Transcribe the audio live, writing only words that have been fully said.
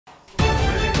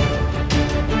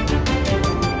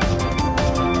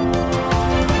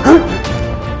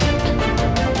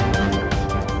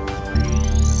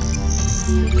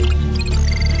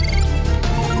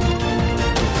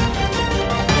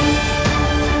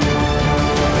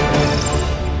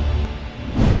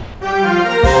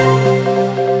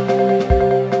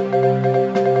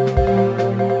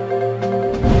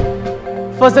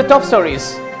First, the top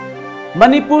stories.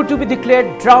 Manipur to be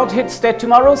declared drought-hit state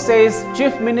tomorrow, says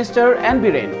Chief Minister N.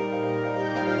 Biren.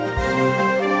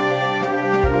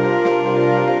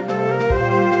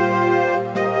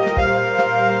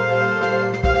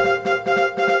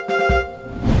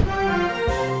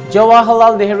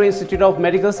 Jawaharlal Nehru Institute of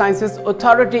Medical Sciences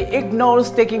Authority ignores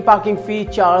taking parking fee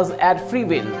charge at free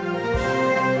will.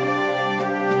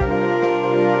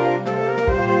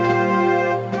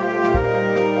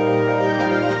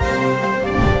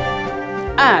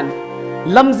 And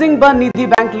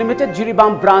Lamjingbatomtv Bank Limited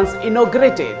Jiribam branch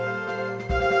inaugurated.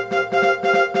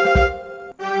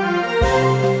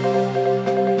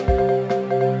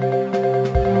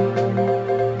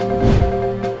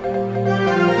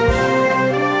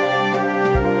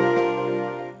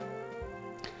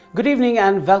 Good evening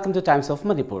and welcome to Times of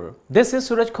Manipur. This is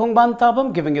SURAJ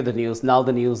Tabam giving you the news. Now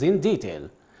the news in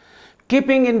detail.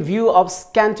 Keeping in view of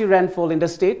scanty rainfall in the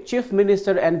state, Chief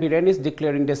Minister N. Biren is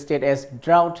declaring the state as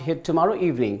drought-hit tomorrow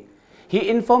evening. He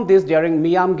informed this during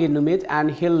Miyamgi Numit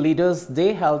and Hill Leaders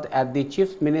Day held at the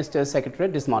Chief Minister's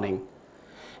Secretariat this morning.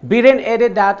 Biren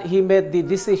added that he made the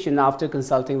decision after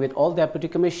consulting with all deputy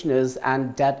commissioners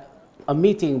and that a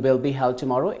meeting will be held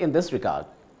tomorrow in this regard.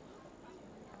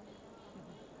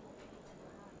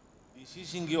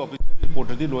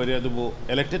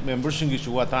 Elected members in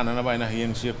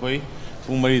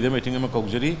Pumari, the meeting of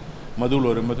Kokjari,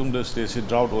 Madulo, Matung, the state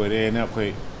drought or Rena,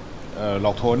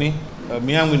 Lautoni,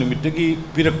 Miam Mitaki,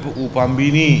 Pirak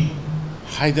Upambini,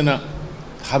 Haidana,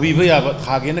 Habiba,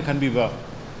 Hagena Kanbiba,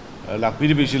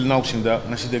 Lapidibishil Noxinda,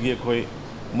 Nasidagi,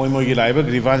 Moimogi Liba,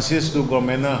 grievances to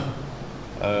Gomena,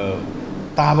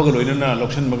 Tabagaloina,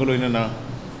 Loxan Magaloina,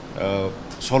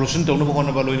 solution to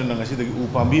Nobonabaloina, Nasidagi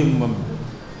Upambi,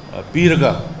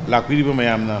 Piraga, Lapidiba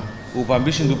Mayamna.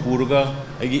 Upambition to Purga,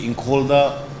 I get in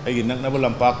Kolda, I get Nagaba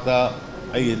Lampaka,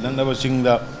 I get Nagaba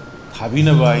Singda,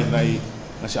 Habina by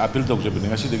Apple Talk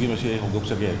Japan, I see the game who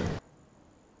goes again.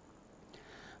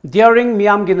 During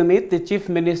Miyamgi Numit, the Chief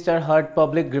Minister heard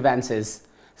public grievances.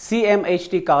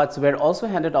 CMHT cards were also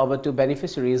handed over to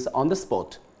beneficiaries on the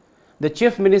spot. The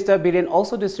Chief Minister Biren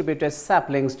also distributed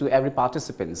saplings to every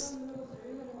participant.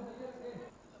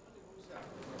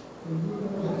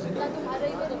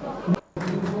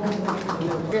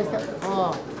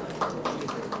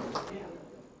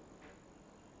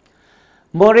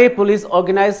 More police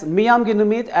organized Miyamgi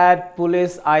Numit at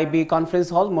Police IB Conference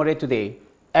Hall, More today.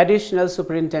 Additional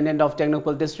Superintendent of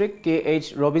Technopol District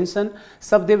K.H. Robinson,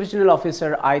 Subdivisional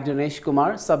Officer I. Dinesh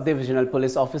Kumar, Subdivisional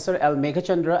Police Officer L.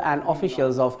 Meghachandra and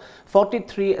officials of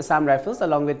 43 Assam Rifles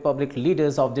along with public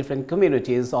leaders of different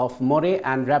communities of More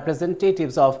and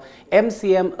representatives of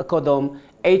MCM Kodom,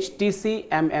 HTC,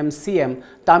 MMCM,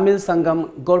 Tamil Sangam,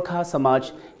 Gorkha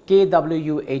Samaj,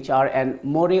 KWUHR and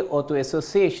More Auto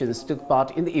Associations took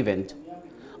part in the event.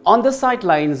 On the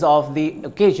sidelines of the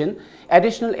occasion,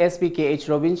 Additional SP K.H.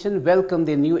 Robinson welcomed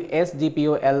the new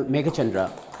SDPO L. Meghachandra,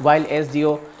 while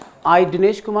SDO I.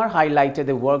 Dinesh Kumar highlighted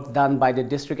the work done by the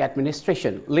district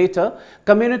administration. Later,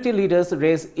 community leaders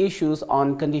raised issues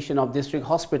on condition of district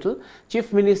hospital,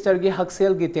 Chief Minister Gi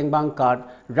Haksel Gi Tengbang card,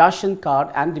 ration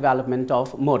card and development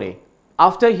of More.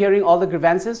 After hearing all the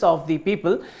grievances of the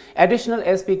people, Additional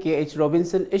SP K.H.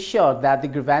 Robinson assured that the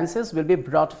grievances will be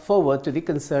brought forward to the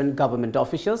concerned government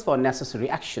officials for necessary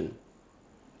action.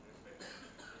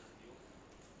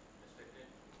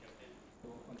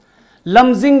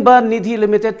 Lamjingbatomtv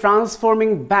Limited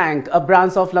Transforming Bank, a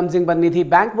branch of Lamjingbatomtv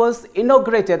Bank, was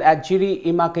inaugurated at Jiri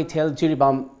Imakaitel,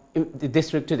 Jiribam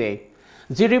district today.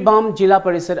 Jiribam Jila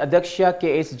Parishad Adyaksha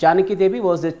K.H. Janaki Devi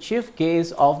was the chief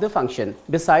guest of the function.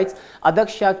 Besides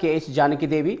Adyaksha K.H. Janaki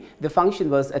Devi, the function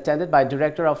was attended by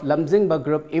Director of Lamjingba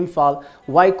Group Imphal,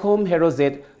 Waikom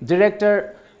Herozet,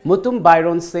 Director Mutum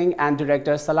Byron Singh and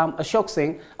Director Salam Ashok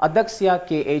Singh. Adyaksha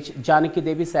K.H. Janaki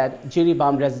Devi said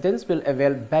Jiribam residents will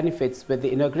avail benefits with the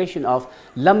inauguration of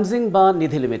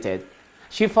Lamjingbatomtv Limited.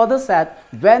 She further said,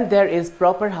 when there is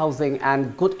proper housing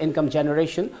and good income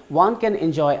generation, one can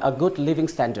enjoy a good living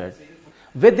standard.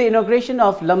 With the inauguration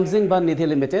of Lamjingbatomtv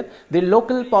Limited, the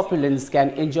local populace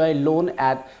can enjoy loan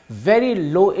at very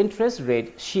low interest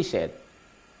rate, she said.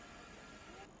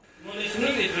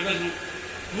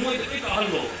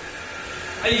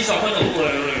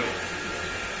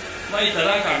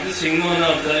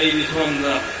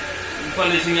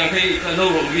 Palishing a pay, a low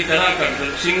guitaraka,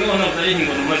 single one of the English,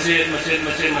 Macet,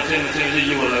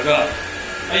 Yulaga.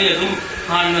 I don't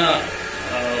Hana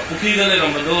Pukida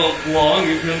Lamado, Wong,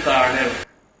 you can tarn.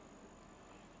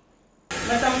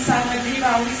 Matang sama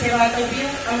Jiribam, Seva Tobin,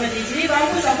 and the Jiribam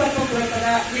was a purple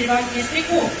Jiribam district,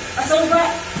 a sober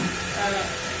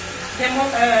demo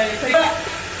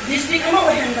district ama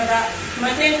oihanbada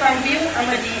mateng pangbiu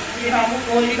amadi jiribamu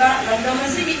oliba lamdam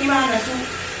asigi imanasu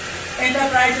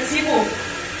enterprise asibu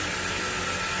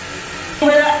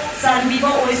wala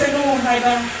sanbiba oisanu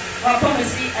haiba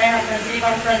wapamasi ayakna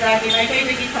jiribam prajagi maikai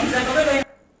thamjabaga.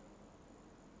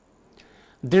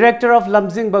 Director of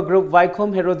Lamjingba Group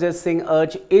Vaikom Herojit Singh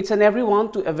urged each and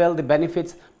everyone to avail the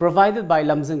benefits provided by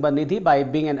Lamjingba Nidhi by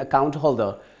being an account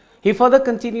holder. He further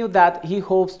continued that he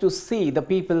hopes to see the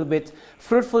people with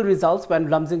fruitful results when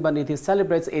Lamjingba Nidhi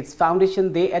celebrates its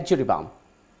foundation day at Jiribam.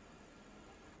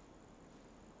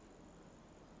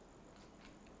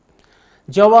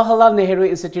 Jawaharlal Nehru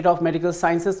Institute of Medical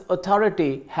Sciences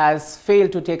Authority has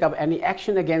failed to take up any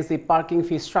action against the parking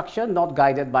fee structure not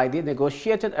guided by the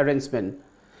negotiated arrangement,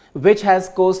 which has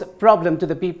caused problem to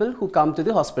the people who come to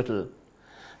the hospital.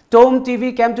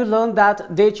 TOMTV came to learn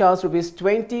that they charge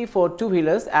 ₹20 for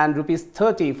two-wheelers and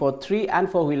 ₹30 for three- and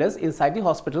four-wheelers inside the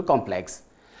hospital complex.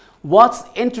 What's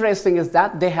interesting is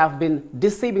that they have been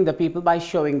deceiving the people by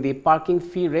showing the parking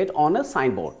fee rate on a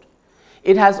signboard.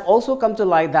 It has also come to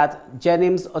light that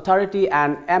Jenims Authority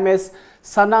and MS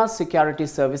Sana Security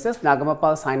Services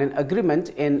Nagamapal signed an agreement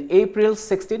in April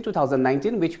 16,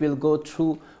 2019, which will go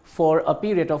through for a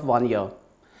period of 1 year.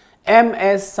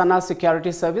 MS Sana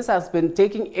Security Service has been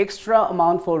taking extra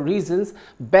amount for reasons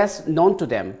best known to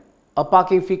them. A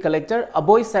parking fee collector,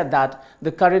 Aboy, said that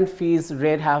the current fees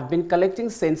rate have been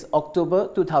collecting since October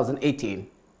 2018.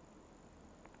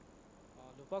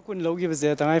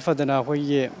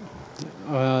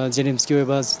 Jenims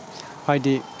Kibas,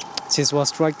 Heidi, since was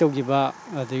strike to give up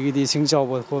the sing job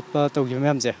with to give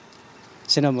them the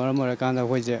cinema Americana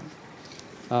Wager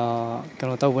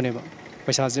cannot whenever.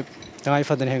 Pashazip, the eye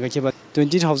for the Hanga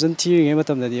 20,000 tearing every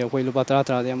time that the Aquila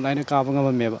Batata, the Amlina Carbon of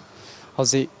a member. I'll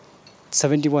say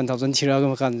 71,000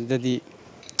 Tiragakan, the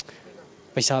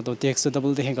Pashato takes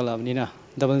double the Hangala, Nina,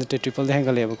 double the triple the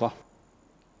Hangalevo.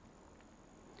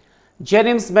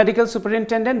 Jenims Medical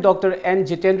Superintendent Dr. N.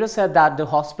 Jitendra said that the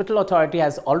hospital authority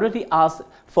has already asked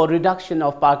for reduction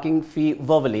of parking fee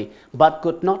verbally, but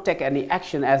could not take any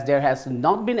action as there has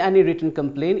not been any written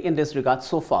complaint in this regard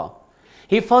so far.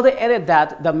 He further added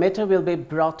that the matter will be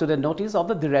brought to the notice of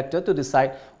the director to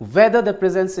decide whether the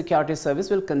present security service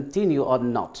will continue or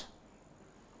not.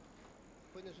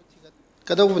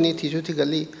 In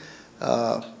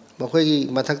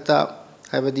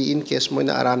case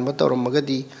moina aran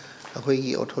magadi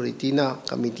अखोई authority ना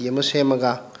committee में से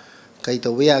मगा कई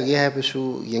तो वे आगे है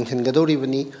पिसु यंगशन गदोरी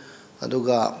बनी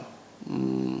अदुगा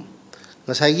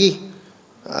नसाइगी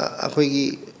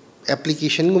अखोई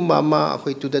application गुम्बा मा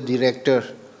अखोई to the director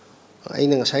आई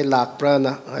न नसाइ लाख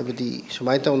प्राना आई बदी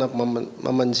समाई तो ना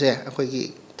ममन से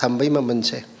अखोई थम्बई ममन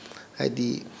से आई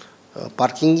दी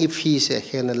parking की fee से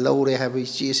है न लौरे है भी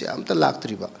चीज़ से आम तो लाख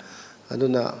तरीबा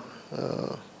अदुना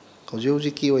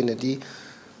कौजोजी की वही नदी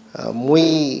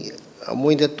मोई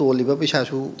द तोलिबा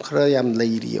पैसासु खरा याम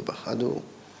लैरियबा अदु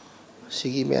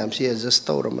सिगी मैम से एडजस्ट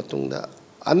तौर मतुंगदा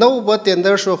अनौबा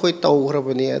टेंडर सो खोई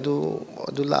तौखरबनी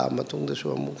अदु ला मतुंगदा सो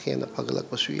अमु हेना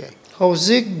फगलकपसु याय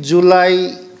हौजिक जुलाई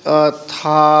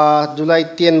जुलाई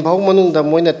 10 भाव मनुंगदा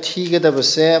मोइना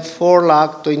थीगदबसे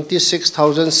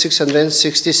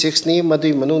 4,26,666 नि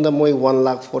मदुई मनुंगदा मोई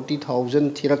 1,40,000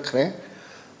 थीरखरे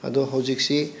अदु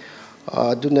हौजिकसी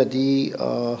अदुनदी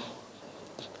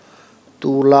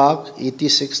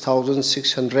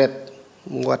 2,86,600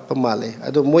 watt per male.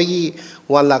 Ado moyi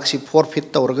 1 lakh si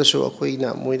forfeit tawraga so akoi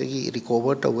na moidagi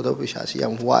recover tawda pesa si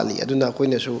yang wali aduna akoi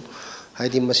na so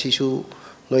haidi masisu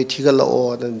noi thigala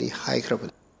o adandi high crab.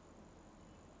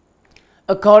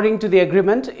 According to the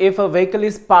agreement, if a vehicle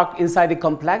is parked inside the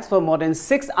complex for more than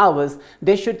 6 hours,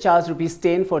 they should charge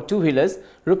 ₹10 for two-wheelers,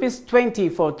 ₹20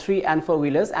 for three- and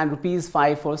four-wheelers, and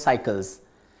 ₹5 for cycles.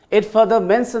 It further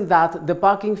mentioned that the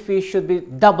parking fee should be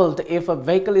doubled if a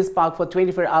vehicle is parked for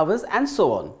 24 hours and so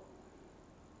on.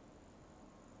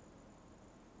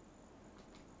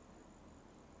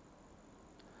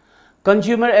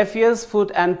 Consumer Affairs,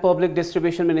 Food and Public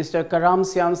Distribution Minister Karam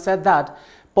Siam said that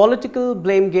political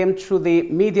blame game through the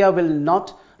media will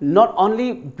not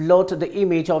only bloat the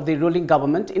image of the ruling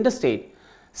government in the state.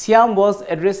 Siam was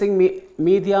addressing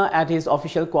media at his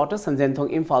official quarters in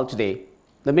Sanjenthong, Imphal today.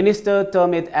 The minister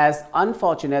termed it as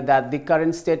unfortunate that the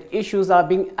current state issues are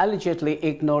being allegedly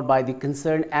ignored by the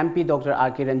concerned MP Dr.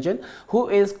 R.K. Ranjan, who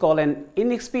is called an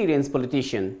inexperienced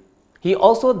politician. He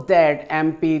also dared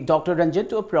MP Dr. Ranjan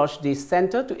to approach the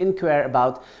centre to inquire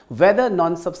about whether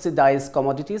non-subsidized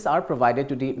commodities are provided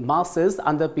to the masses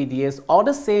under PDS or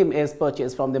the same is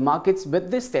purchased from the markets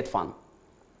with the state fund.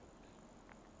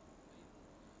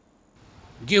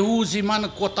 गेहूं सी मान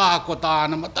कोता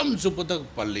ना मतम सुपतक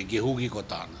पल्ले गेहूं की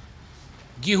कोता ना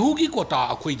Gihugi kota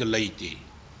akoi the laiti.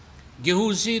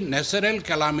 Gihusi natural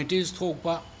calamities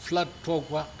thokpa, flood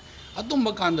thokpa,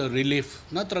 atumba kanda relief,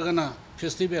 natragana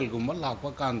festival gumba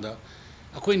lakpa kanda,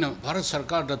 akoina Bharat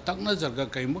Sarkar da takna jarga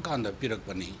kaimba kanda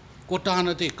pirakpani. Kota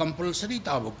hanate compulsory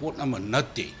taba port nama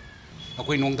natti.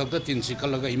 Akoi nong takta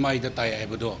tinsikalaga imai da taya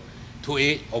ebado. To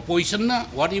a opposition na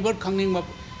whatever kangning ba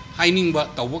hiding ba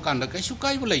tawba kanda kaisu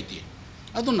kai balaiti.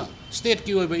 Aduna state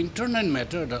ki oiba internal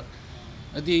matter da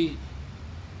adi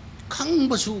kang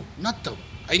basu natta.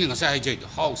 Aina ngasa hajai the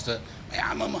house da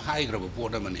mayama ma high grab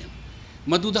port amane.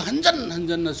 Madu da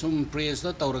hanjan na sum praise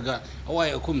da tawraga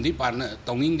awai akum di parna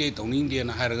tawning de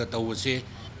na haraga tawse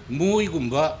moi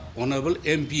gumba honorable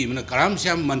MP mana karam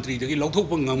syam mantri da ki lauthok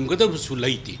pa ngamgada su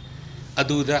laiti.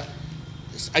 Aduda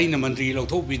aina mantri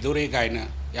lauthok bidore kaina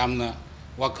yamna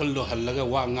wakhallo hallaga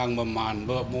wa ngangba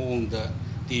manba moongda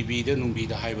TV da numbi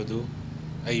da haibadu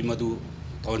ai madu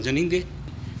tonjaning de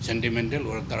sentimental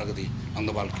or taragadi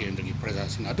angdabal kendra ki praja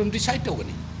sing atum decide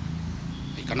togani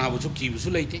ai kanabu chu ki su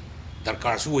leite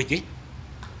darkar su hoite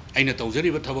aina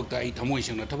tawjari ba thabak ta ai thamoi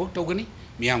singna thabak togani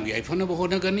miyam gi ai phana ba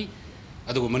hona gani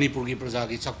adugo manipur gi praja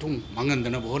gi chakthung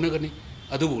mangandana ba hona gani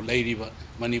adugo lairiba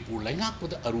manipur laingak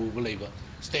pada aruba leiba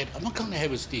state amakang ne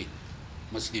have state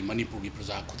masdi manipur gi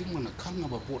praja khuding mana khanga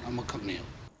ba pot amakang ne.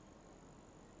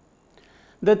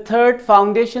 The third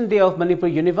Foundation Day of Manipur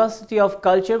University of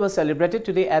Culture was celebrated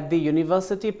today at the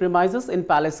university premises in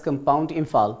Palace Compound,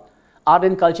 Imphal. Art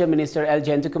and Culture Minister L.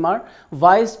 Jayantakumar,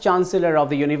 Vice Chancellor of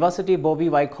the University Bobby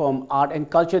Vaikom, Art and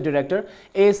Culture Director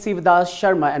A. Sivadas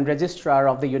Sharma and Registrar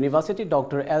of the University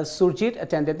Dr. L. Surjit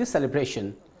attended the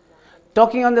celebration.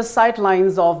 Talking on the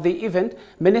sidelines of the event,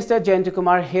 Minister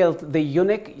Jayantakumar hailed the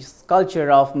unique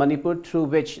culture of Manipur through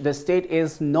which the state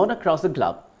is known across the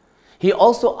globe. He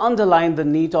also underlined the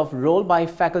need of role by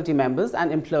faculty members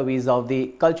and employees of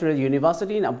the Cultural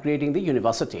University in upgrading the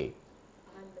university.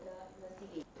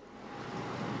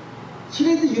 The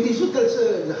university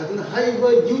culture has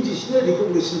UGC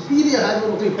recognition period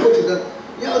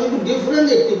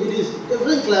different activities,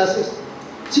 different classes.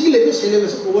 Chile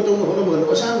syllabus over to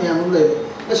Osam Yamam Lay,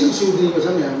 a Sudri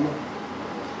Osam Yam.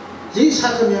 These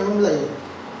Hakamyam Lay.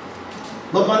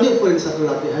 Mapani for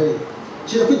Saturday Hari.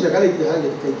 She could Jakari the Hari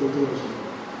take to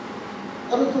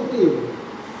I will talk to you.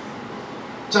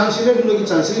 Chancellor looking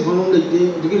Chancellor from Lake,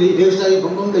 degree, hairstyle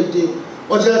from Lake,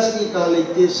 or just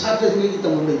like this, Saturday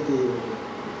Tamam Lake.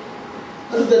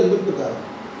 I don't tell you good that.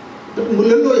 But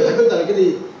Mulano have a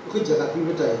target, which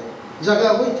Jaka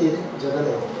Jaga waited,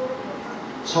 Jaga.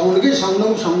 Sounding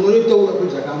Soundam Soundori to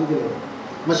Jakamilla.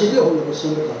 Masidi hold the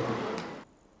same time.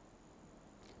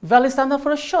 Well, it's time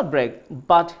for a short break,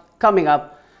 but coming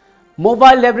up,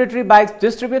 mobile laboratory bikes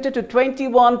distributed to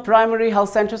 21 primary health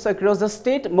centers across the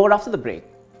state. More after the break.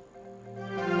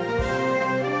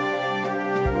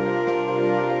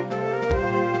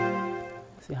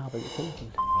 See how you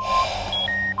think.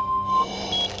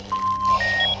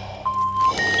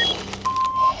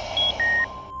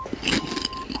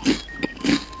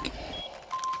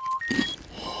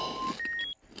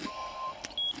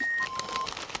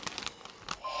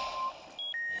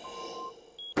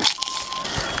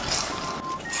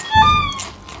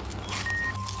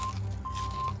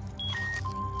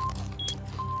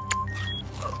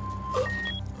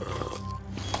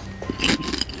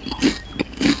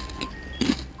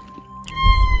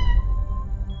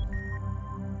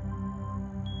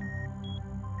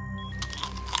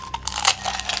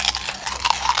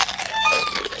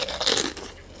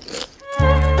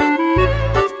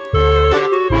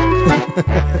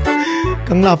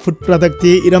 Kangla food product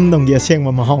ti iram dong dia seng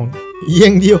ma mahong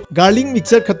yeng dio garlic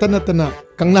mixer khatana tana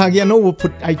kangla gi ano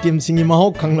food item singi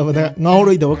mahok kangla bada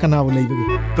ngauroi do kana bolai bi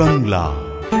kangla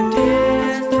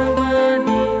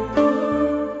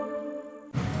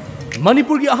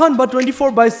Manipur gi ahanba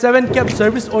 24/7 cab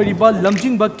service oiriba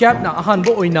lamjingba cab na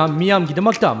ahanba oina miyam gi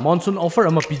damakta monsoon offer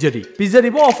ama pijari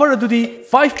bo offer adudi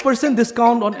 5%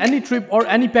 discount on any trip or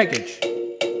any package.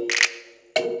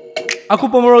 Aku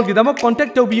pamorol gidamak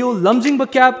contact Tobiu Lamjingba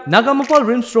Cab, Nagamapal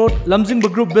Rims Road, Lamjingba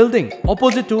Group Building,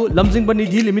 opposite to Lamjingba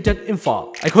Nidhi Limited,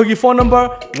 Imphal. Aikogi phone number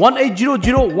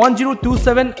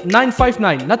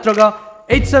 1800-1027-959 natraga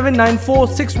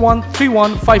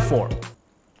 8794613154.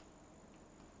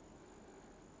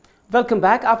 Welcome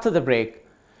back after the break.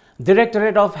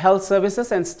 Directorate of Health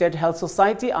Services and State Health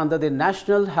Society under the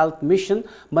National Health Mission,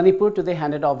 Manipur today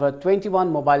handed over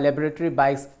 21 mobile laboratory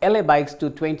bikes, LA bikes to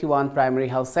 21 primary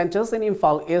health centers in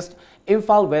Imphal East,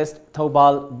 Imphal West,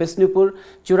 Thoubal, Bisnupur,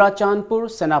 Churachandpur,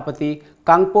 Senapati,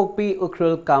 Kangpokpi,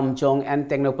 Ukhrul, Kamjong and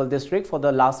Technopal district for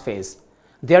the last phase.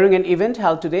 during an event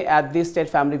held today at the State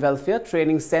Family Welfare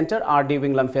Training Center, RD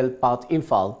Winglamfield Path,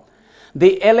 Imphal.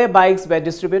 The LA bikes were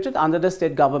distributed under the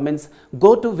state government's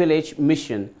Go to Village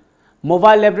mission.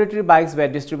 Mobile laboratory bikes were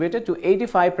distributed to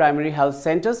 85 primary health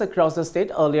centers across the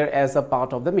state earlier as a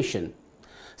part of the mission.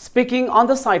 Speaking on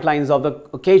the sidelines of the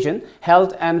occasion,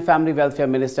 Health and Family Welfare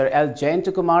Minister L.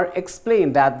 Jayantakumar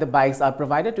explained that the bikes are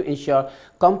provided to ensure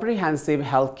comprehensive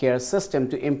healthcare system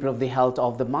to improve the health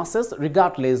of the masses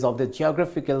regardless of the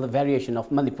geographical variation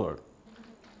of Manipur.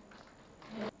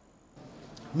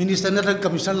 Minister Natak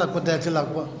Commissioner Lakota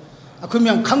Chalakwa,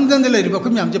 Akumiam Kangan the lady,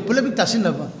 Bakumiam, the Pulabi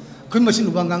Tasinava, Kumasin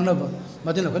Wanganava,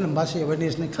 Madina Masi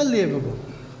awareness Kalebo.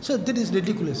 So that is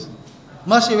ridiculous.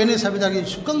 Masi awareness Habitaki,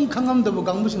 Sukang Kangam the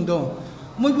Bogamusindo,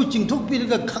 Mubuching took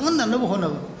Piriga Kangan and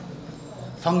Navahona.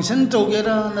 Function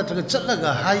together,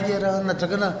 Nataka, Higera,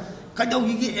 Natagana,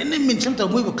 Kadogi, any mention of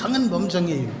Mubu Kangan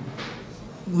Bomsangi.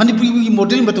 Manipuri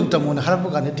model Batutamon,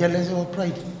 Harabukan, the Tellers of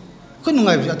pride. Couldn't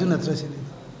I have done a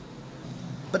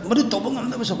but what do you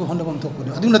never so Honda talk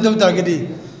with? I do not have target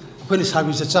when it's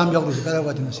having a charm of the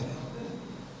Karawati.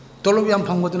 Toloviam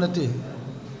Pangwatunati,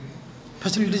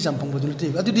 facilities and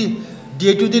Pangwatunati. I did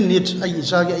day to the needs I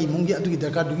saga a mungia to the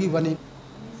Kadu one.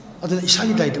 Other than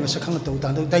Isai died of a second to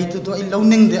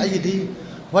loaning the ID.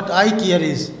 What I care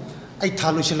is I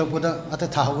Talushilapuda at a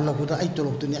Tahulapuda, I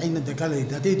told to the end of the Kali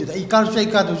that they did. I can't say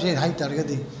Kadu say high target.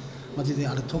 What did they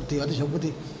talk to the other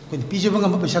Shopudi when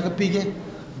Pijabanga Pashaka Pige?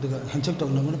 The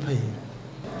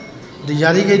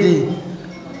Yari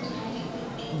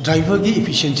driver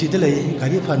efficiency the lay,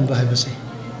 Gadi Fan Bahasi.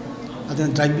 And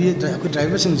then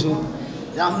drivers and so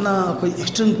Yamna,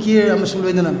 extreme care,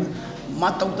 Amasulana,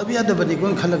 Mato the other, but they go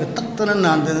and color a Tatan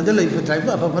and then the lay for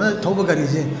driver of a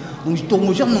Tobagari, which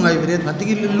Tomusam, I read,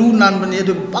 particularly Lunan near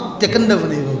the Pak taken over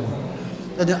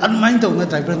the unmind of the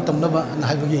driver and Tomnova and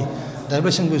Hibagi,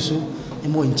 drivers and Gusu,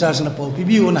 more in charge and a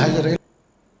PB on Higher.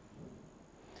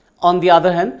 On the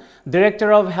other hand,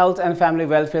 Director of Health and Family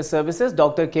Welfare Services,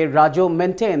 Dr. K. Rajo,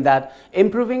 maintained that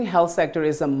improving health sector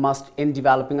is a must in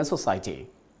developing a society.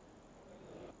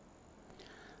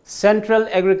 Central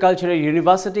Agricultural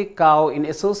University, CAU, in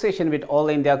association with All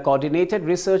India Coordinated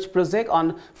Research Project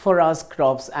on Forage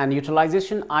Crops and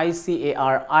Utilization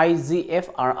ICAR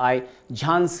IGFRI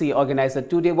Jhansi, organized a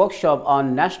two-day workshop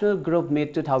on National Group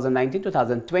Meet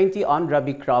 2019-2020 on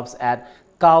Rabi crops at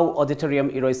CAU Auditorium,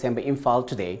 Iroisembe, Imphal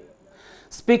today.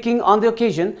 Speaking on the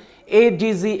occasion,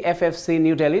 ADG FFC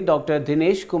New Delhi, Dr.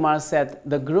 Dinesh Kumar said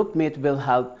the group meet will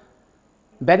help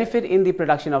benefit in the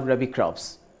production of Rabi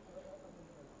crops.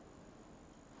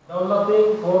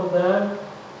 Developing for them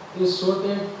is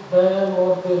suited them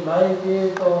or they like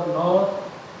it or not,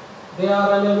 they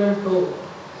are unable to.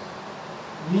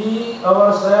 We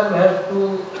ourselves have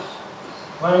to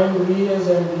find ways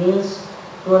and means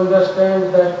to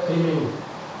understand that feeling,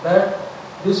 that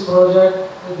this project,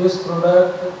 this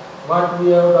product, what we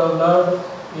have developed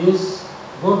is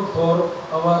good for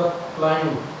our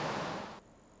client.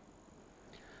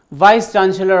 Vice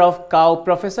Chancellor of CAU,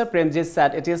 Professor Premjit,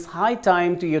 said it is high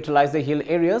time to utilize the hill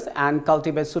areas and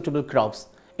cultivate suitable crops.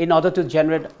 In order to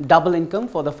generate double income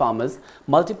for the farmers,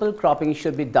 multiple cropping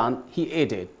should be done, he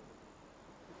added.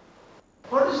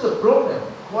 What is the problem?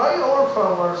 Why our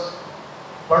farmers,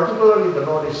 particularly the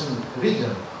northeastern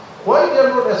region, why they are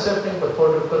not accepting the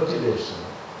further cultivation?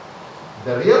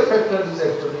 The real factor is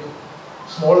actually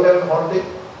small land holding.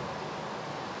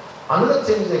 Another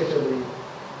thing is actually,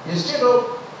 instead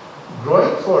of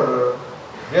growing further,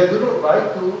 they do not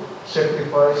like to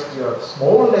sacrifice their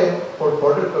small land for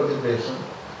further cultivation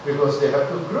because they have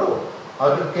to grow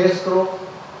other cash crops,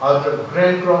 other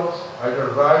grain crops, either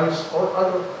rice or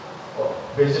other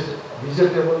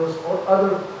vegetables or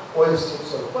other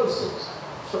oilseeds or pulses.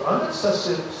 So under such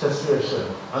situation,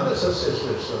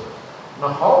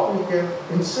 now how we can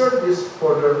insert this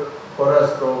further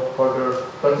forest crop, further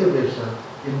cultivation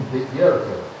in the year?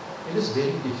 It is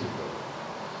very difficult.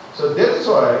 So that is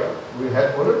why we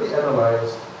had already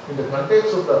analyzed in the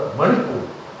context of the Manipur,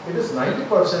 it is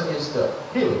 90% is the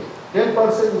hill,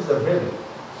 10% is the valley.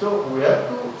 So we have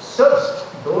to search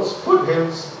those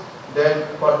foothills, then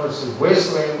partnership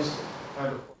wastelands.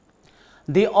 And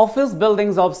the office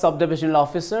buildings of Subdivisional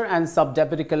Officer and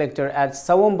Sub-Deputy Collector at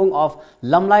Sawombung of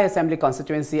Lamlai Assembly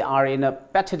Constituency are in a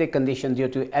pathetic condition due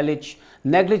to alleged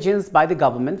negligence by the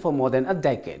government for more than a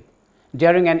decade.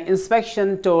 During an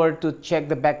inspection tour to check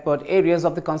the backward areas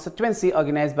of the constituency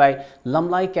organized by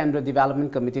Lamlai Kendra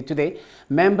Development Committee today,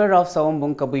 member of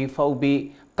Sawombung Kabui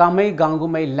Faubi Kamei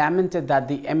Gangumei lamented that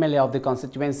the MLA of the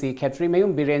constituency,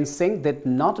 Khetrimayum Biren Singh, did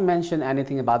not mention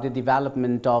anything about the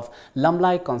development of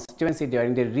Lamlai constituency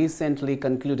during the recently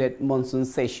concluded monsoon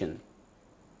session.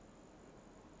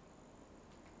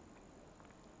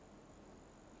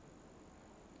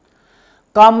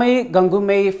 Kamei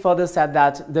Gangumei further said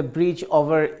that the bridge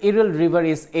over Iril River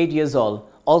is 8 years old.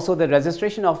 Also, the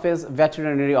registration office,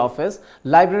 veterinary office,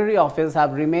 library office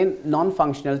have remained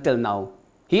non-functional till now.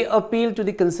 He appealed to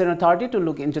the concerned authority to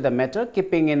look into the matter,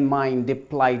 keeping in mind the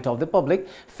plight of the public,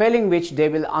 failing which they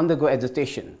will undergo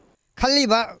agitation.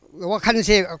 Khaliba wakhan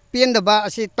se piendaba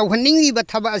ase tawhaningi ba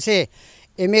thaba ase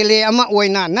MLA ama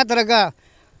oina natraga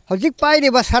hojik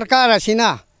paide ba sarkar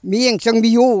asina miyeng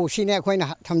changbiyo sine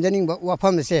khoina thamjaning ba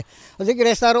wafam se hojik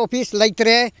registrar office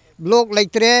laitre block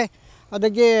laitre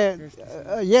adage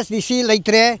SDC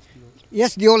laitre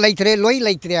SDO laitre loi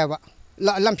laitre ba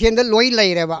lampienda loi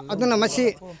laire ba aduna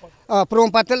masi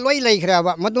prompatal loi laikra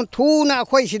ba madun thuna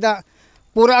khoi sida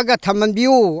puraga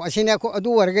thamanbiyo asine ko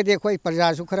adu warga de khoi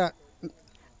parja su khara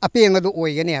apeng adu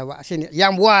oigane ba asine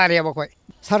yam ware ba khoi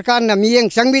sarkar na miyeng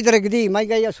changbidragdi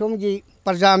maigai asomgi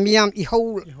parja miyam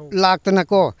ihau laktana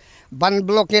ko ban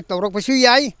blockade tawrok pasu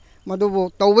yai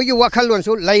madubu tawbagi wakhalon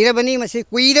su lairabani masi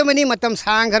kuirabani matam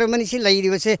sangharabani si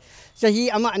lairibase sahi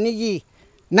ama anigi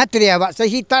natriaba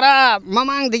sahi tara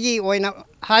mamang digi oina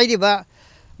hairiba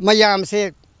mayam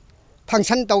se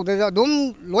function tawda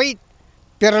dum loi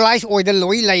paralyze oida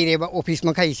loi laireba office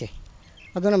makai se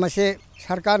aduna mase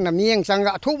sarkar na miyeng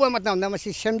changa athuba matam na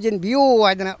masi semjin biu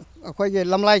aidana akhoi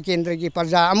lamlai kendra gi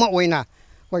parja ama oina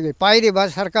akhoi pairiba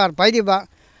sarkar pairiba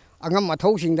angam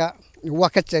mathau singda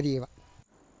wakat chariba.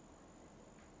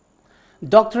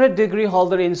 Doctorate degree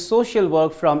holder in social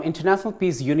work from International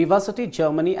Peace University,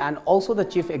 Germany, and also the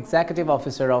Chief Executive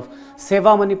Officer of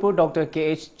Seva Manipur, Dr.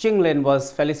 K.H. Chinglin,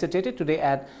 was felicitated today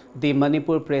at the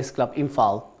Manipur Press Club,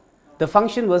 Imphal. The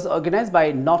function was organized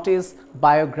by Notice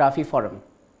Biography Forum.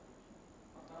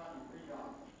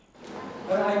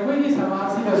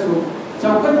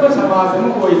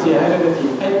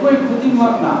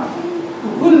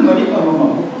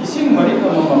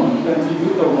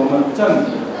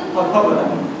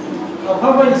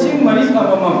 Afaba ising maris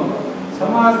amamam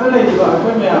samaj da leiba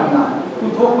akoi mayamna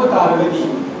puthokpa taragadi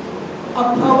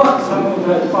afaba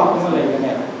samudra ipakuma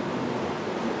leigane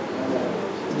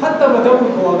phattaba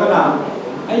puthogana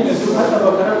aina su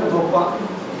phattaba kara puthokpa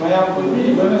mayam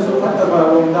punbiri bana su phattaba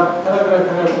romda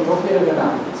kara puthokiragana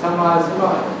samaj ma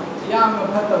yamna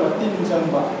phattaba tin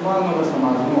chamba mangaba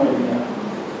samaj mo oigane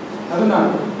aduna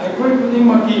akoi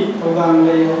pudimaki program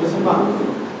lei habisima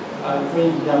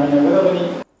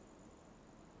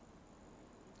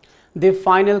The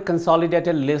final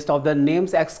consolidated list of the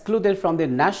names excluded from the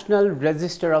National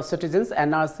Register of Citizens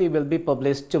 (NRC) will be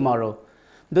published tomorrow.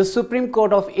 The Supreme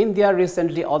Court of India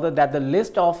recently ordered that the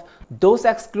list of those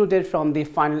excluded from the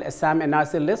final Assam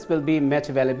NRC list will be made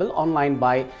available online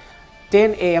by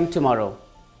 10 AM tomorrow.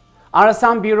 Our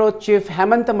Assam Bureau Chief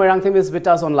Hemanta Marangthim is with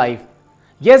us on live.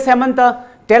 Yes, Hemanta,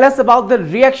 tell us about the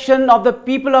reaction of the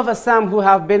people of Assam who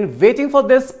have been waiting for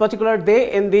this particular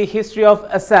day in the history of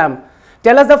Assam.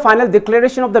 Tell us the final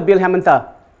declaration of the bill,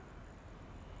 Hemanta.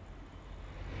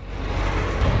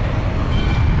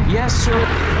 Yes, sir.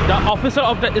 The officer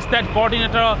of the State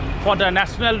Coordinator for the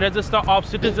National Register of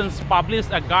Citizens published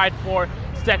a guide for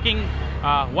checking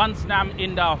one's name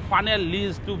in the final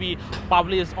list to be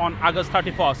published on August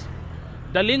 31st.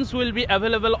 The links will be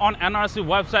available on NRC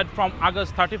website from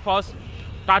August 31st,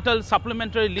 titled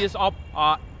Supplementary List of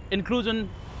Inclusion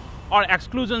or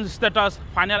Exclusion Status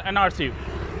Final NRC.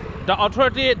 The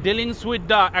authority dealing with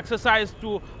the exercise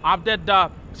to update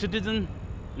the citizen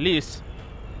list.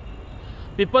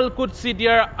 People could see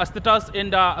their status in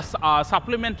the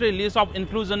supplementary list of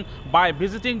inclusion by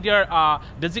visiting their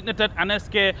designated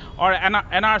NSK or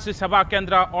NRC Seva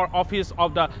Kendra or office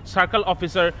of the circle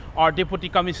officer or deputy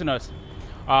commissioners.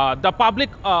 The public,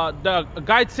 the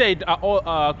guide said,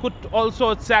 could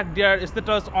also check their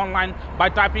status online by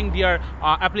typing their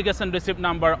application receipt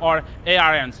number or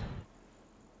ARNs.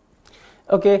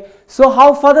 Okay, so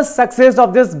how far the success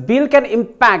of this bill can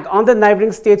impact on the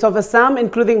neighboring states of Assam,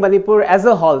 including Manipur as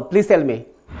a whole? Please tell me.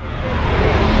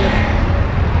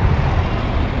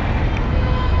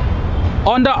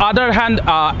 On the other hand,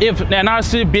 if the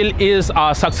NRC bill is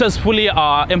successfully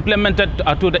implemented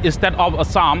to the state of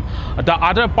Assam, the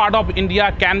other part of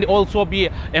India can also be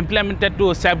implemented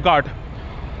to safeguard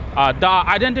the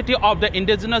identity of the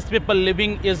indigenous people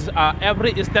living is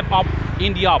every step of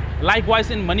India.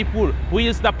 Likewise in Manipur, who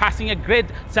is facing a great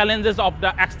challenges of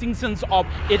the extinctions of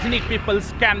ethnic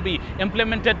peoples can be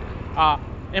implemented.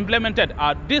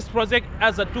 This project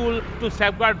as a tool to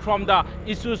safeguard from the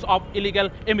issues of illegal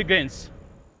immigrants.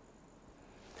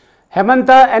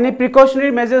 Hemanta, any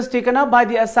precautionary measures taken up by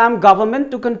the Assam government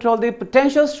to control the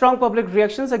potential strong public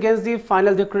reactions against the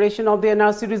final declaration of the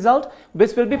NRC result,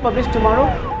 which will be published tomorrow?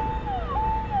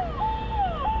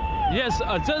 Yes,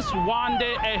 just one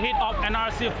day ahead of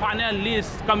NRC final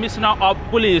list, Commissioner of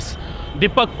Police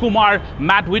Deepak Kumar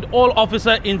met with all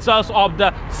officers in charge of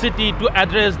the city to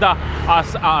address the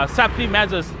safety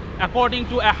measures. According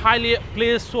to a highly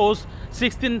placed source,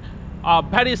 16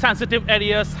 very sensitive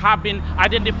areas have been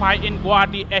identified in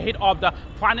Guwahati ahead of the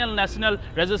final National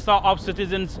Register of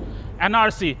Citizens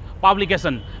NRC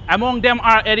publication. Among them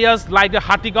are areas like the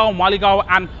Hatigao, Maligaon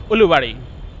and Uluwari.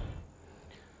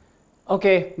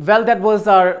 Okay, well, that was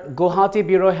our Guwahati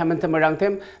Bureau, Hemanta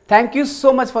Marangtem. Thank you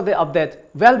so much for the update.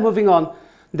 Well, moving on,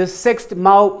 the 6th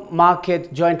Mau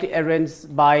Market jointly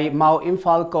arranged by Mau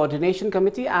Imphal Coordination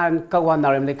Committee and Kangwa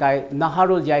Narimlekai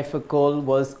Naharul Yaifakol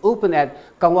was opened at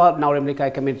Kangwa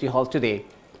Narimlekai Community Hall today.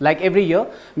 Like every year,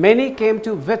 many came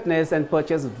to witness and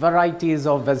purchase varieties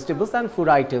of vegetables and food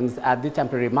items at the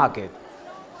temporary market.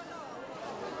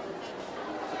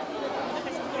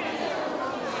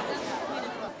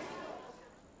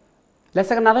 Let's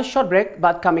take another short break,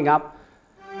 but coming up,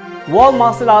 World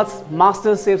Martial Arts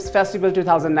Masterships Festival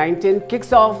 2019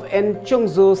 kicks off in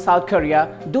Cheongju, South Korea.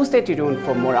 Do stay tuned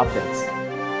for more updates.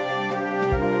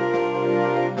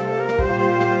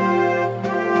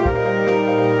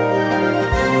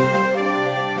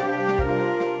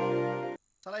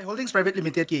 Holdings Private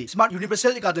Limited की Smart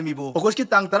Universal Academy बो अगस्त की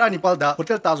तांग तरा निपाल दा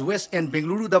hotel Taj waste and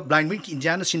Bengaluru दा blind wing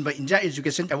India न सिनबा India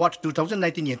education award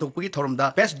 2019 ये तोपगी theorem दा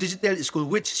best digital school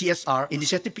with CSR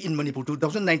initiative in Manipur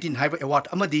 2019 HYBE award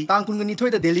अमदी तांग कुंगनी थोय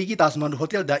दा दिल्ली की ताजमहल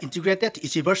होटल दा इंटीग्रेटेड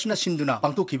इचिवर्स न सिंदुना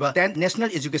पांगतोखिबा 10th national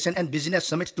education and business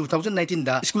summit 2019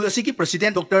 दा स्कूल असि की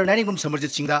प्रेसिडेंट डॉक्टर नारिंगुम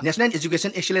समरजित सिंह दा national education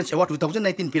excellence award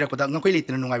 2019 पिरकदा ngakoi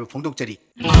leitna nungai phongdokchari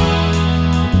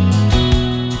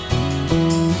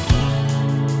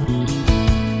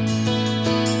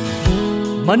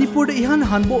Manipur ihan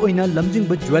hanbo oina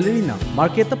lamjingba jewelry na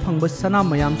market ta phangba sana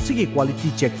mayam sigi quality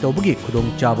check tawbagi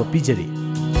khudong chaba pijari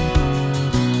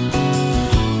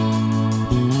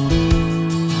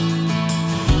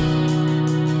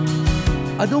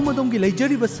adom gi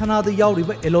leijariba sana da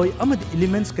yauriba alloy amadi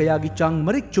elements kaya gi chang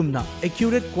marik chumna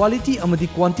accurate quality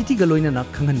amadi quantity ga loina na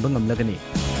khanghan bangam lagani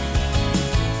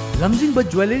lamjingba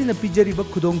jewelry na pijariba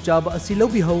khudong chaba asi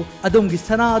lobi hau adom gi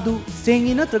sana adu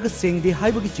sengi na traga sengde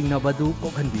haibagi chingna badu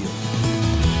kokhanbiyo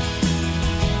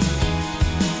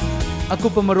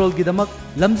akupa marol gi damak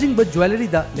lamjingba jewelry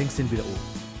da lengsin birau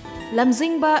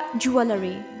Lamjingba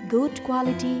jewelry, good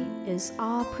quality is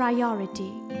our priority.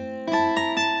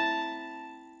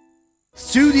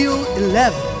 Studio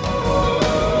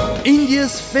 11,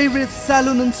 India's favorite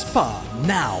salon and spa,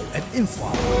 now at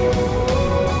Imphal.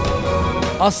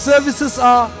 Our services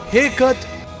are haircut,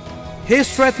 hair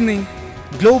straightening,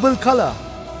 global color,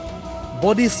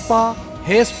 body spa,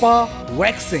 hair spa,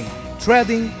 waxing,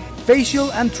 threading,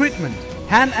 facial and treatment,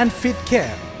 hand and feet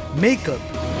care, makeup.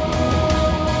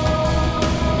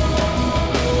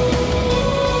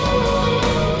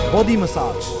 Body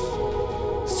massage.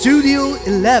 Studio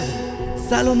 11,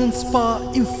 Salon and Spa,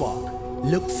 Imphal.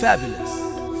 Look fabulous.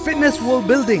 Fitness World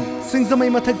Building, Singzamai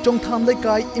Mathak Chongtham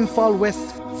Lekai, Imphal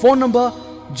West. Phone number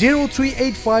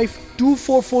 0385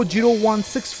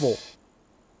 2440164.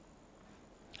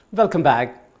 Welcome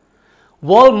back.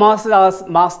 World Martial Arts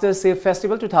Masterships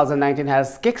Festival 2019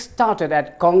 has kick-started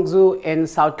at Cheongju in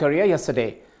South Korea yesterday.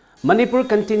 Manipur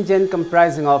contingent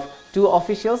comprising of 2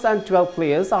 officials and 12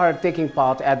 players are taking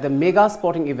part at the mega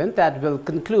sporting event that will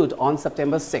conclude on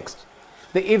September 6th.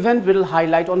 The event will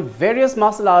highlight on various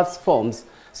martial arts forms.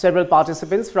 Several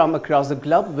participants from across the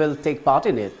globe will take part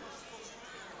in it.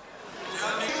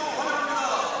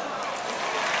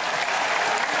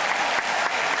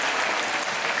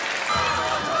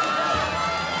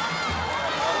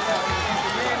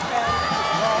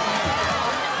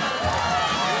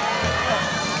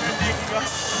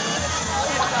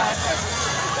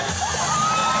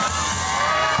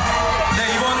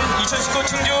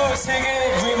 충주 세계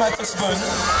무예 마스터십은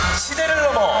시대를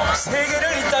넘어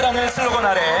세계를 잇따라는 슬로건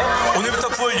아래 오늘부터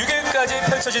 9월 6일까지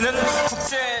펼쳐지는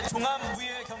국제 종합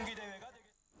무예 경기 대회가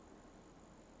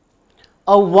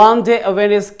A one-day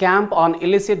awareness camp on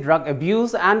illicit drug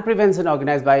abuse and prevention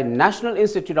organized by National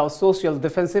Institute of Social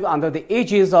Defense under the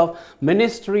aegis of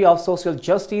Ministry of Social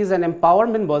Justice and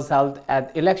Empowerment was held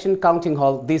at Election Counting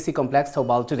Hall, DC Complex,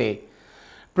 Thobal today.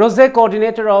 Project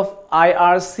Coordinator of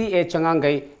IRCA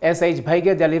Changangai, S.H.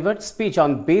 Bhaige delivered speech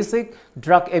on basic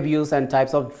drug abuse and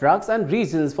types of drugs and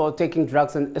reasons for taking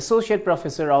drugs, and Associate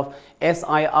Professor of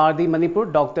SIRD Manipur,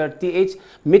 Dr. T.H.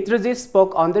 Mitraji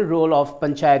spoke on the role of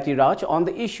Panchayati Raj on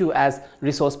the issue as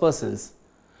resource persons.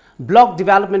 Block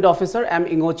Development Officer M.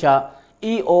 Ingocha,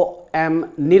 EO M.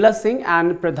 Nila Singh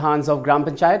and Pradhans of Gram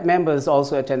Panchayat members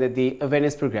also attended the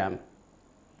awareness program.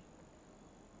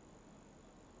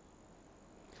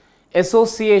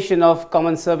 Association of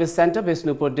Common Service Centre,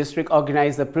 Bishnupur District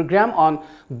organized a program on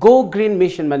Go Green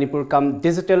Mission Manipur cum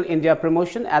Digital India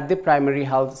promotion at the Primary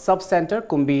Health Sub-Centre,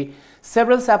 Kumbi.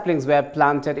 Several saplings were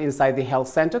planted inside the health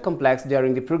center complex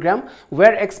during the program,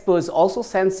 where experts also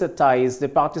sensitized the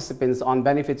participants on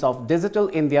benefits of Digital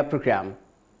India program.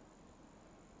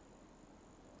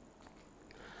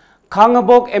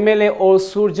 Khangabok MLA or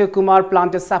Suraj Kumar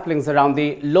planted saplings around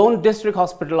the Lone District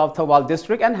Hospital of Thawal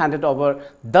District and handed over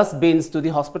dustbins to the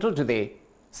hospital today.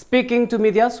 Speaking to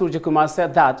media, Suraj Kumar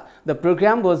said that the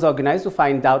program was organized to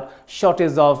find out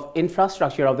shortage of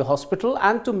infrastructure of the hospital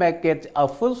and to make it a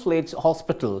full-fledged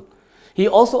hospital. He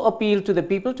also appealed to the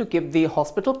people to keep the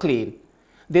hospital clean.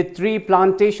 The tree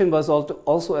plantation was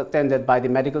also attended by the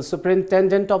medical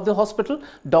superintendent of the hospital,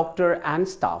 doctor and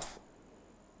staff.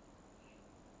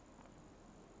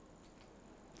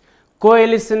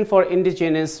 Coalition for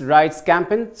Indigenous Rights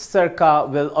Campaign, CIRCA,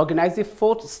 will organize the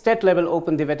 4th state-level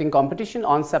open debating competition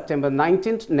on September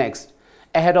 19th next,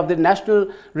 ahead of the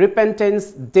National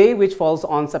Repentance Day, which falls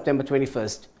on September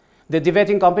 21st. The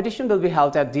debating competition will be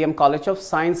held at DM College of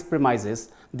Science premises.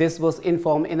 This was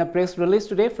informed in a press release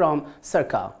today from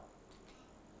CIRCA.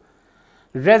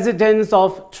 Residents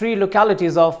of 3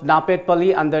 localities of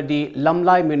Napetpalli under the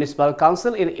Lamlai Municipal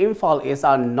Council in Imphal East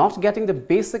are not getting the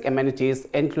basic amenities,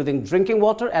 including drinking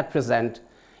water at present.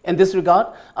 In this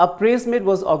regard, a press meet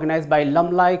was organized by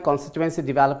Lamlai Constituency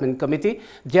Development Committee,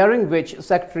 during which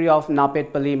Secretary of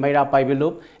Napetpalli Maira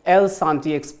Paibilup El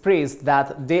Santi expressed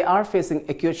that they are facing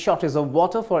acute shortage of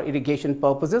water for irrigation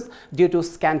purposes due to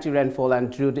scanty rainfall and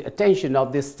drew the attention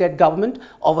of the state government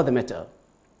over the matter.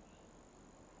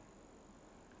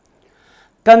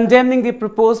 Condemning the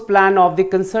proposed plan of the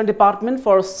concerned department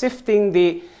for shifting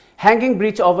the hanging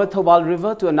bridge over Thawal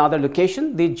River to another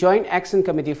location, the Joint Action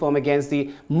Committee formed against the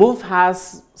move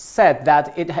has said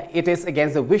that it is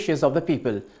against the wishes of the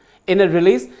people. In a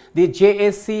release, the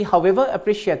JAC, however,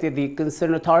 appreciated the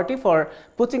concerned authority for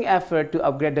putting effort to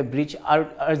upgrade the bridge,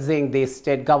 urging the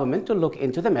state government to look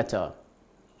into the matter.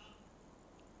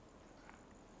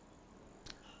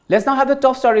 Let's now have the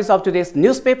top stories of today's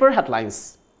newspaper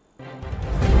headlines.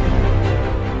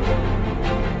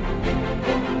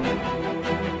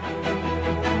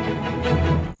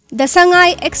 The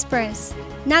Shanghai Express.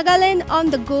 Nagaland on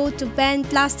the go to ban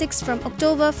plastics from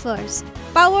October 1st.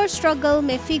 Power struggle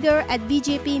may figure at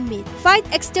BJP meet. Fight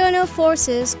external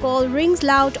forces call rings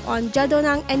loud on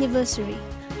Jadonang anniversary.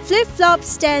 Flip-flop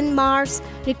stand Mars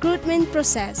recruitment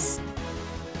process.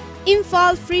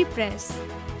 Imphal Free Press.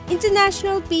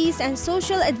 International peace and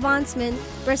social advancement.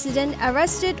 President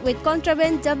arrested with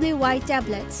contraband WY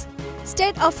tablets.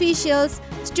 State officials,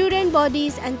 student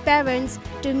bodies and parents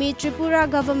to meet Tripura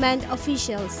government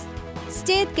officials.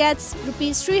 State gets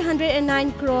Rs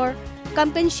 309 crore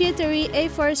compensatory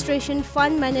afforestation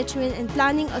fund management and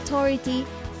planning authority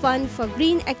fund for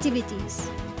green activities.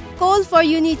 Call for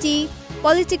unity,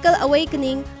 political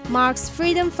awakening marks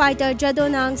freedom fighter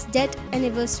Jadonang's death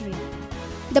anniversary.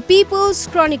 The People's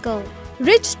Chronicle.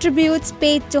 Rich tributes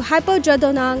paid to Hypo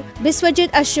Jadonang, Biswajit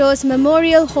Ashok's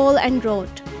Memorial Hall and Road.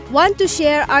 Want to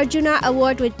share Arjuna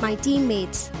Award with my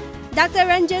teammates. Dr.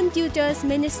 Ranjan tutors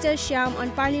Minister Shyam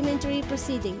on parliamentary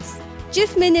proceedings.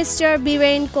 Chief Minister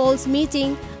Biren calls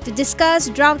meeting to discuss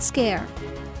drought scare.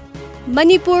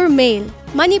 Manipur Mail.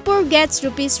 Manipur gets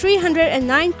Rs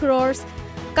 309 crores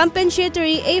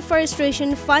compensatory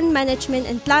afforestation fund management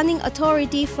and planning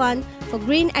authority fund for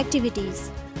green activities.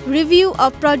 Review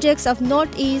of projects of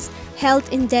Northeast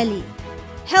Health in Delhi.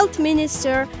 Health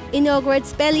Minister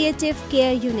inaugurates palliative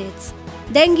care units.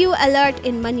 Dengue alert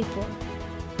in Manipur.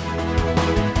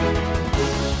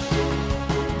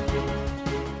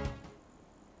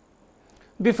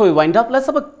 Before we wind up, let's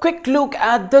have a quick look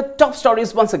at the top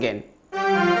stories once again.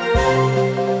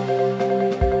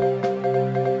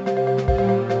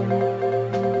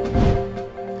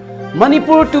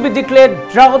 Manipur to be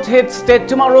declared drought-hit state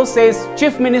tomorrow, says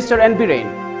Chief Minister N.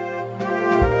 Biren.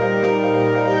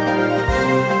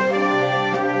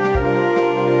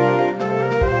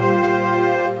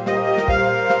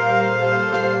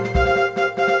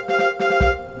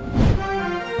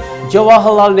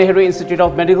 Jawaharlal Nehru Institute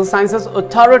of Medical Sciences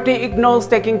Authority ignores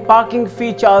taking parking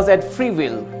fee charge at free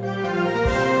will.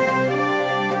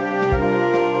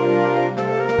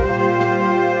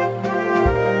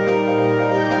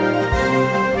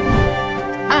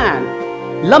 And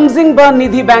Lamjingba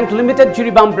Nidhi Bank Limited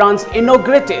Jiribam branch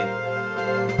inaugurated.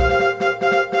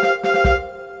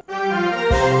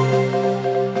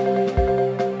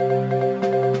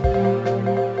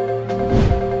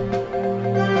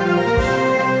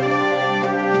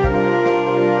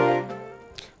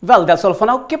 Well, that's all for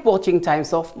now. Keep watching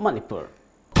Times of Manipur.